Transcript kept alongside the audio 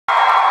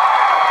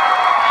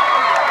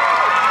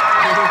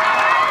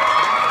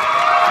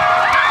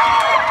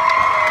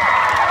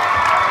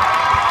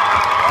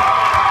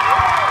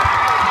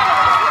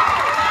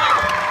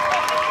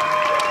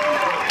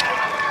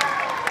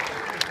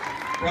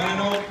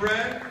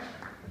friend.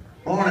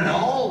 Morning,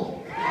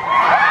 all.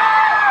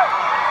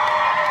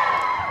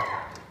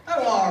 How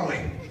are we?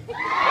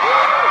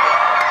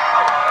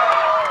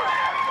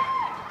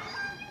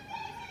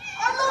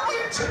 I love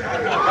you too.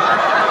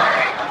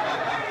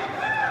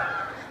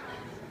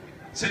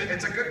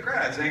 It's a good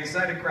crowd. It's an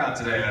excited crowd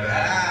today.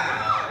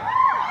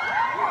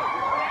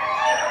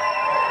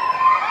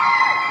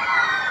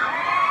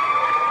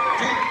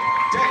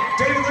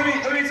 David,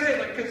 let me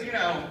say, because you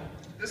know,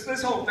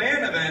 this whole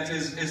fan event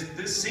is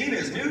this scene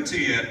is new to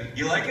you.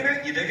 You liking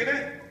it? You digging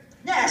it?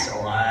 Yeah, it's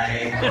all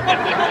right.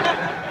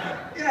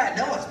 Yeah,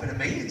 no, it's been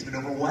amazing. It's been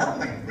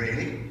overwhelming,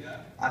 really. Yeah.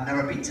 I've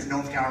never been to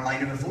North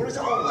Carolina before. It's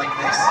all like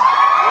this.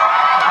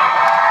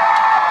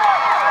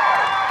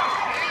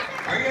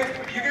 Are you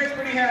guys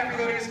pretty happy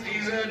that he's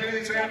doing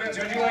these fan events?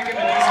 Would you like him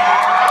to do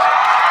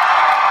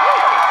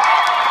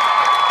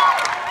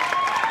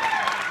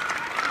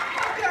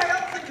Okay,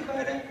 I'll think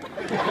about it.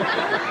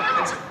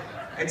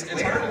 It's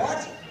Wait, hard.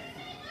 what?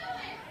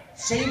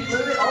 St.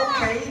 Louis,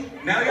 okay.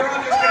 Now you're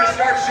all just going to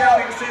start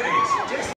shouting cities. Just